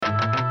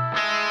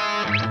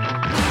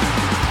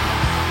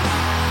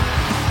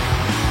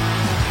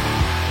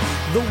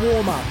The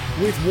warm-up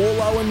with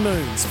Warlow and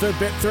Moons for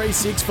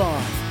Bet365.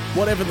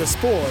 Whatever the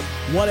sport,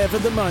 whatever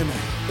the moment.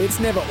 It's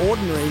never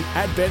ordinary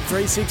at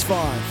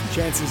Bet365.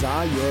 Chances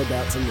are you're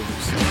about to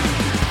lose.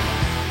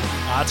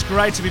 It's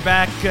great to be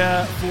back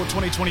for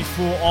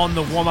 2024 on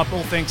the warm-up.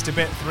 All thanks to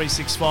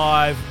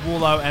Bet365.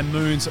 Warlow and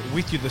Moons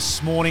with you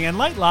this morning. And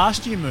late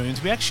last year,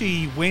 Moons, we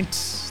actually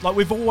went, like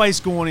we've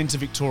always gone into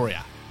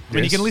Victoria. I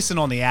mean, you can listen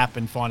on the app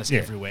and find us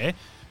everywhere.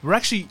 We're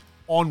actually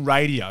on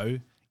radio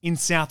in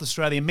South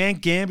Australia. Mount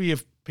Gambier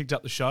have picked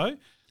up the show.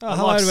 Oh,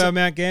 hello to our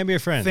Mount Gambier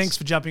friends. Thanks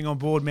for jumping on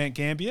board, Mount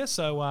Gambier.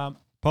 So,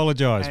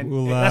 apologise.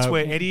 That's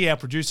where Eddie, our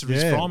producer,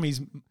 is from.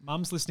 His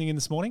mum's listening in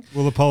this morning.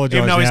 We'll apologise.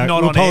 Even though he's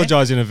not we'll on air.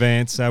 apologise in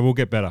advance. We'll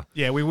get better.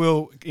 Yeah, we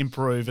will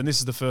improve. And this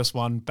is the first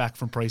one back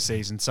from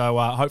pre-season. So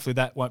hopefully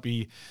that won't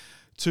be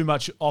too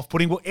much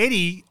off-putting. Well,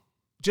 Eddie,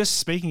 just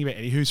speaking about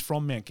Eddie, who's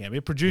from Mount Gambier,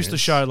 produced the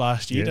show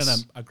last year, done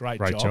a great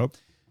job.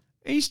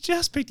 He's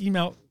just picked him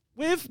up.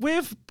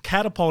 We've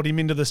catapulted him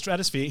into the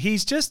stratosphere.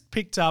 He's just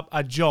picked up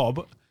a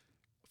job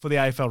for the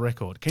AFL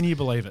record. Can you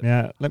believe it?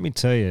 Now, let me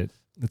tell you,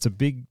 it's a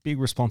big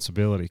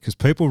responsibility because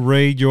people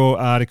read your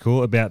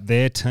article about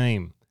their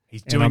team.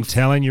 I'm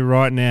telling you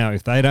right now,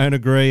 if they don't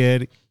agree,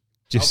 Ed,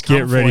 just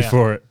get ready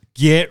for it.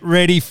 Get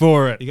ready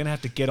for it. You're going to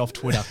have to get off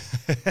Twitter,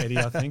 Eddie,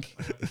 I think.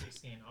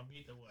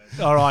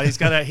 All right, he's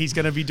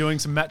gonna be doing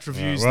some match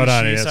reviews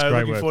this year, so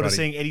looking forward to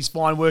seeing Eddie's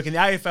fine work in the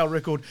AFL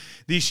record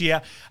this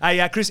year.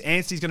 Chris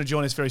Anstey's going to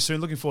join us very soon.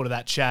 Looking forward to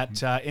that chat.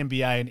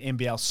 NBA and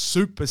NBL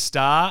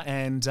superstar,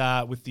 and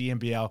with the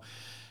NBL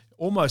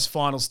almost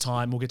finals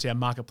time, we'll get to our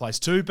marketplace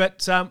too.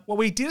 But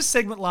we did a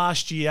segment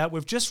last year.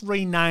 We've just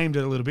renamed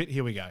it a little bit.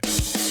 Here we go.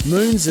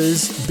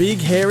 Moons' Big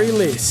Hairy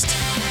List.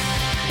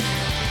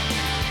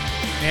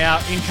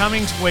 Now, in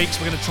coming weeks,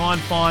 we're going to try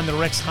and find the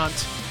Rex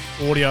Hunt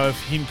audio of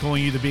him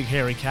calling you the big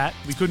hairy cat.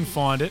 We couldn't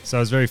find it. So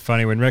it was very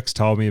funny when Rex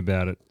told me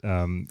about it.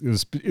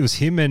 It was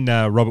him and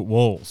Robert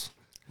Walls.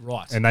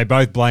 Right. And they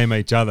both blame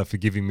each other for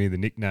giving me the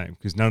nickname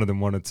because none of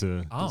them wanted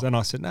to. Oh. And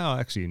I said, no, I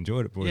actually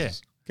enjoyed it, boys. Yeah.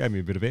 Gave me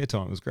a bit of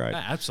airtime. It was great.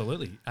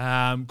 Absolutely.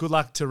 Good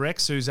luck to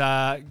Rex, who's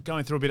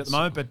going through a bit at the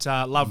moment, but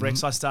love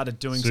Rex. I started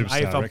doing some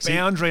AFL Rexy.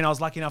 Boundary, and I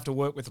was lucky enough to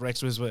work with Rex,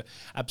 who was an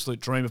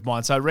absolute dream of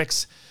mine. So,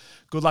 Rex,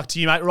 good luck to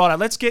you, mate. Right,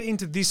 let's get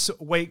into this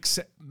week's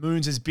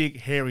Moons'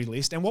 Big Hairy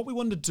List. And what we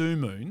wanted to do,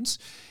 Moons,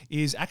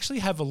 is actually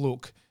have a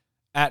look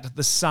at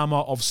the summer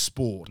of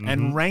sport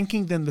and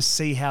ranking them to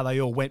see how they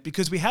all went,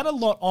 because we had a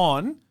lot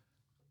on,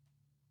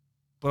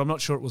 but I'm not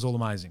sure it was all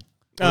amazing.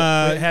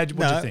 What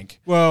do you think?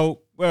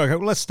 Well, okay,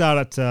 let's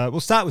start at. We'll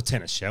start with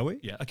tennis, shall we?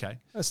 Yeah. Okay.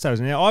 Let's start.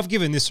 Now, I've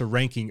given this a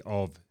ranking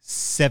of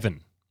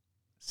 7.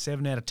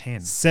 7 out of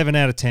 10. 7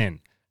 out of 10.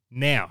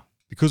 Now,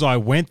 because I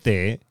went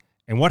there,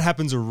 and what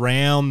happens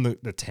around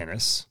the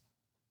tennis,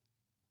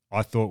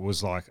 I thought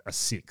was like a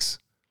 6.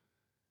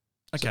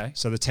 Okay.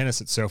 So the tennis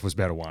itself was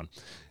about a 1.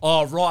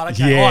 Oh, right.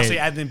 Okay. Yeah. Oh, so you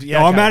add them.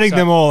 Yeah, I'm adding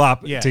them all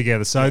up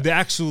together. So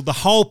the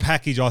whole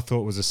package I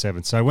thought was a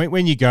 7. So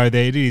when you go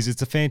there, it's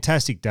a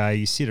fantastic day.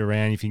 You sit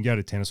around, if you can go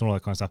to tennis and all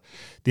that kind of stuff.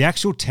 The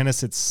actual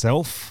tennis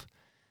itself,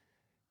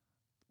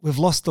 we've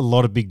lost a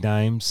lot of big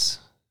names.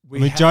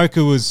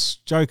 Joker was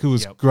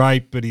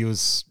great, but he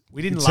was.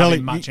 We didn't love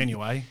him much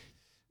anyway.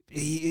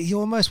 He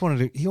almost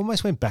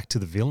went back to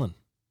the villain.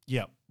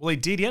 Yeah. Well, he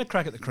did. He had a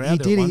crack at the crowd. He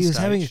did. He was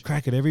having a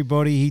crack at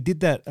everybody. He did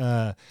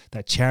that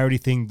charity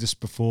thing just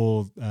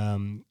before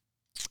the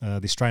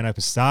Australian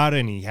Open started,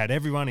 and he had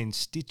everyone in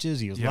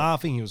stitches. He was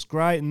laughing. He was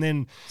great. And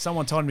then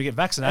someone told him to get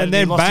vaccinated. And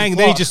then bang!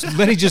 Then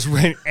he just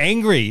went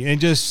angry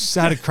and just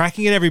started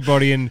cracking at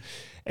everybody. And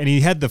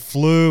he had the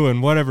flu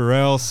and whatever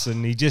else,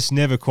 and he just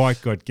never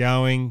quite got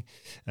going.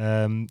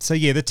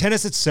 The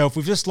tennis itself,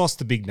 we've just lost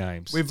the big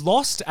names. We've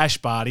lost Ash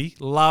Barty.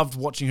 Loved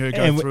watching her go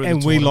through the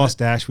tournament. And we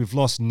lost Ash. We've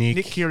lost Nick.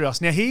 Nick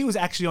Kyrgios. Now, he was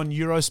actually on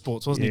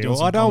Eurosports, wasn't he?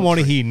 Well, I don't want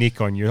to hear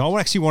Nick on you. I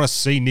actually want to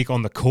see Nick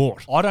on the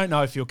court. I don't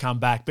know if he'll come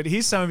back, but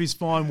here's some of his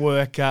fine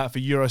work for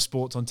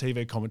Eurosports on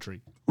TV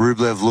commentary.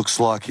 Rublev looks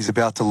like he's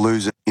about to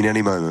lose it in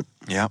any moment.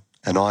 Yeah.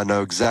 And I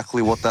know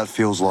exactly what that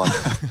feels like.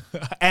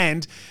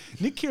 And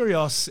Nick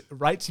Kyrgios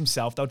rates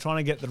himself. They were trying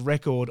to get the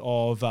record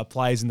of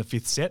plays in the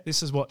 5th set.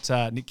 This is what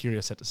Nick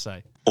Kyrgios had to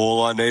say.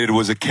 All I needed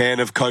was a can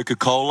of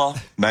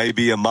Coca-Cola,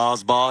 maybe a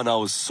Mars bar, and I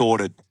was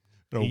sorted.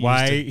 The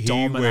way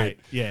he went.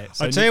 Yeah.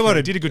 So I tell you what,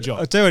 he did a good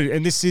job. I tell you what,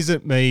 and this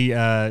isn't me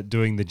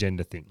doing the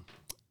gender thing,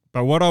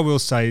 but what I will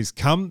say is,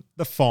 come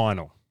the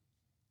final,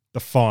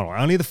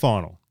 only the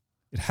final,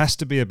 it has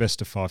to be a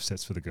best of 5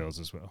 sets for the girls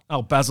as well.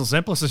 Oh, Basil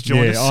Zemplis has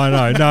joined us.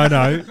 Yeah, I know.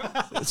 No.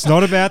 It's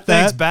not about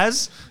that. Thanks,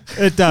 Baz.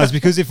 It does,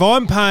 because if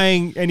I'm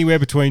paying anywhere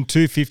between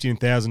 $250 and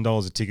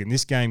 $1,000 a ticket, and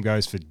this game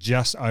goes for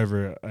just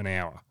over an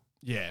hour,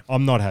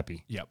 I'm not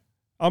happy. Yep.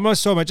 I'm not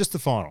talking about just the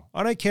final.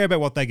 I don't care about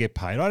what they get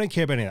paid. I don't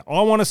care about anything.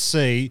 I want to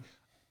see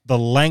the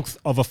length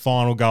of a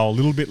final go a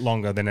little bit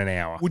longer than an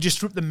hour. Would you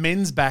strip the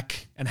men's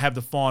back and have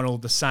the final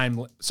the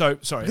same? So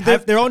sorry,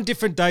 they're on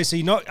different days, so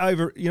you're not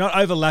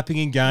overlapping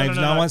in games.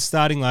 No one's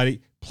starting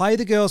late. Play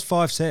the girls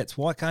 5 sets.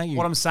 Why can't you?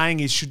 What I'm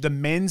saying is, should the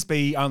men's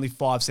be only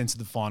 5 cents of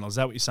the final? Is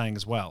that what you're saying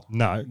as well?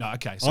 No. No,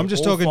 okay. So I'm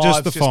just all talking five,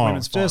 just the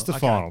final. Just the Okay.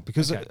 final.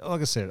 Because, Okay. like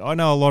I said, I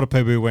know a lot of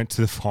people who went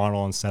to the final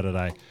on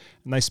Saturday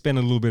and they spent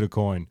a little bit of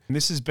coin. And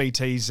this is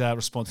BT's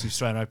response to the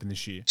Australian Open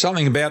this year.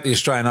 Something about the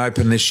Australian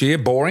Open this year,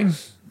 boring,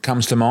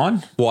 comes to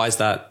mind. Why is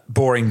that?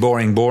 Boring.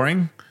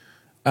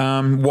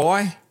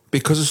 Why?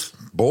 Because it's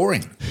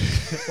boring.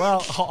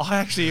 Well, I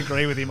actually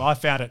agree with him. I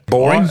found it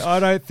Boring. I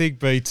don't think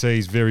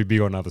BT's very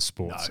big on other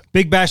sports. No.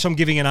 Big Bash, I'm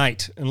giving an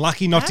 8. And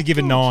lucky not to give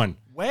a 9.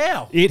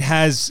 Wow. It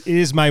has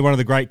made one of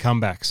the great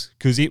comebacks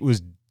because it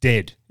was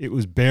dead. It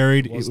was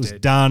buried. It was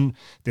done.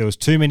 There was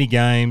too many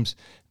games.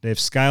 They've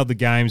scaled the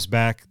games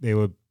back. There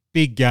were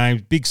big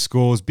games, big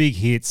scores, big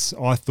hits.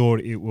 I thought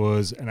it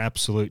was an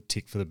absolute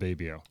tick for the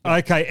BBL.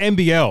 Okay,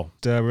 NBL.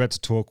 We're about to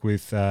talk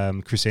with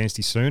Chris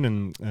Anstey soon,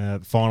 and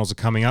the finals are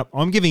coming up.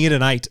 I'm giving it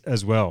an 8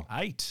 as well.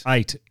 8?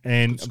 8.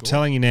 And I'm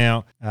telling you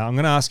now, I'm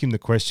going to ask him the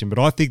question, but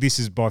I think this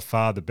is by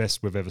far the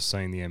best we've ever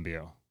seen the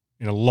NBL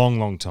in a long,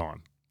 long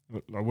time.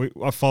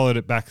 I followed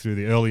it back through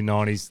the early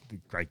 90s. The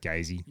great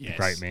Gazy, the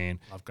great man.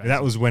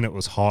 That was when it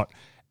was hot.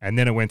 And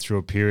then it went through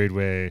a period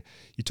where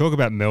you talk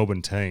about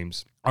Melbourne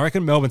teams. I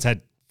reckon Melbourne's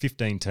had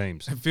 15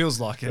 teams. It feels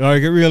like it.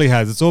 Like it really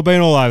has. It's all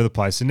been all over the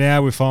place. So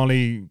now we're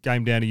finally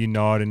came down to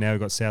United, and now we've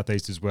got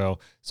Southeast as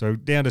well. So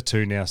down to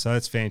 2 now. So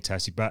that's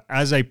fantastic. But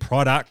as a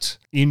product,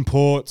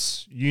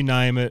 imports, you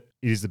name it,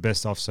 it is the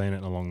best I've seen it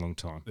in a long, long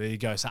time. There you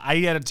go. So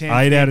 8 out of 10.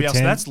 8 out of 10. So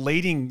that's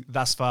leading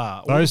thus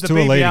far. Those the two are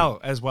BBL leading.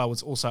 as well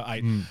was also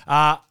 8.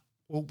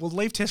 We'll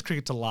leave Test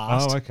cricket to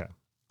last. Oh, okay.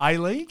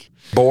 A-League?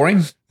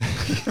 Boring.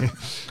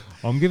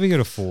 I'm giving it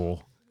a 4.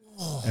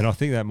 And I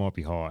think that might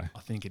be high.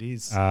 I think it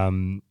is.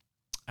 And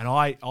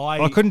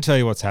I couldn't tell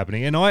you what's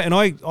happening. And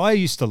I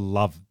used to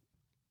love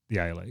the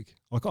A-League.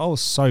 Like I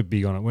was so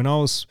big on it. When I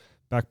was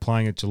back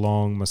playing at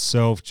Geelong,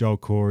 myself, Joel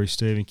Corey,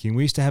 Stephen King,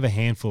 we used to have a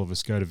handful of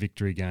us go to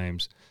victory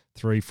games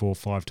 3, 4,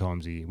 5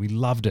 times a year. We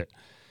loved it.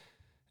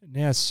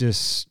 Now it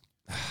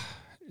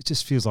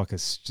just feels like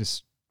it's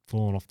just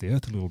fallen off the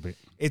earth a little bit.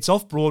 It's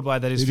off Broadway,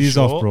 that is it for is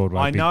sure. off Broadway.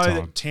 I know time.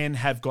 that 10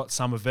 have got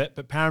some of it,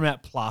 but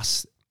Paramount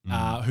Plus,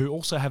 who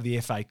also have the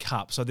FA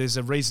Cup, so there's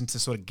a reason to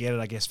sort of get it,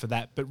 I guess, for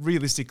that. But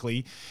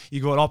realistically,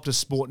 you got Optus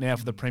Sport now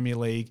for the Premier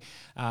League.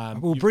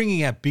 We're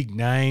bringing out big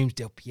names.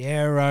 Del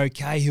Piero,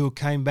 Cahill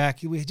came back.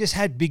 We just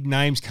had big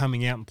names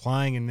coming out and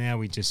playing, and now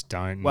we just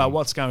don't. Well,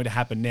 what's going to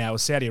happen now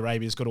is Saudi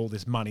Arabia's got all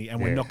this money,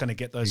 and we're not going to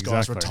get those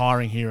guys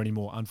retiring here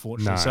anymore,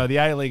 unfortunately. No. So the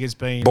A-League has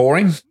been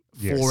Boring.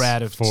 4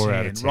 out of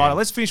 10. Right,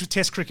 let's finish with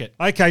Test cricket.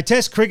 Okay,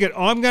 Test cricket.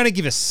 I'm going to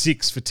give a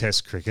 6 for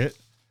Test cricket.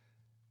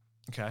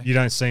 Okay. You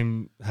don't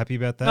seem happy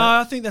about that? No,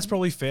 I think that's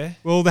probably fair.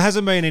 Well, there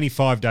hasn't been any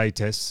 5-day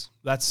tests.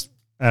 That's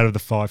out of the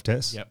 5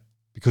 tests. Yep.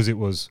 Because it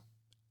was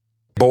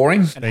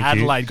boring. And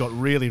Adelaide got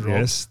really robbed.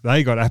 Yes,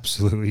 they got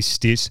absolutely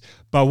stitched.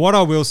 But what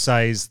I will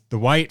say is the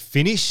way it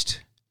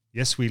finished,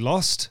 yes, we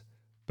lost,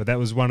 but that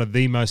was one of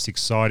the most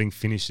exciting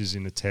finishes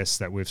in the tests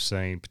that we've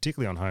seen,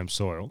 particularly on home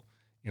soil,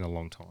 in a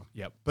long time.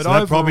 Yep. But so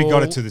that probably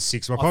got it to the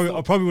 6. I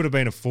probably would have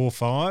been a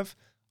 4-5.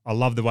 I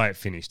love the way it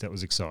finished. That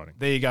was exciting.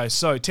 There you go.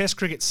 So Test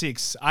cricket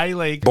 6,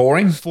 A-League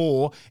boring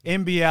 4,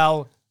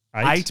 NBL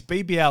 8,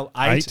 BBL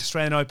 8,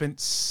 Australian Open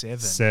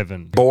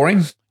 7.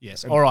 Boring.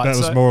 Yes. All right. That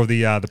was more of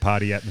the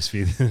party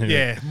atmosphere.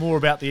 Yeah, more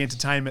about the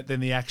entertainment than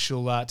the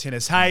actual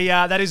tennis. Hey,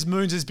 that is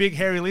Moons' big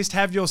hairy list.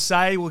 Have your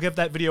say. We'll get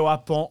that video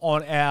up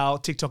on our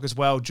TikTok as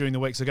well during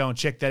the week, so go and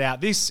check that out.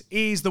 This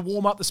is the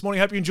warm-up this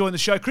morning. Hope you're enjoying the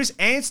show. Chris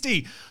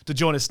Anstey to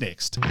join us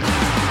next.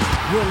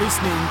 You're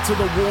listening to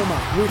the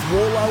warm-up with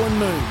Warlow and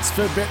Moons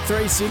for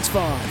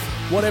Bet365.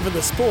 Whatever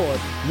the sport,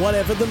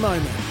 whatever the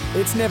moment.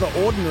 It's never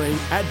ordinary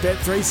at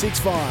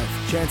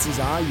Bet365. Chances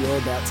are you're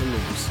about to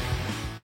lose.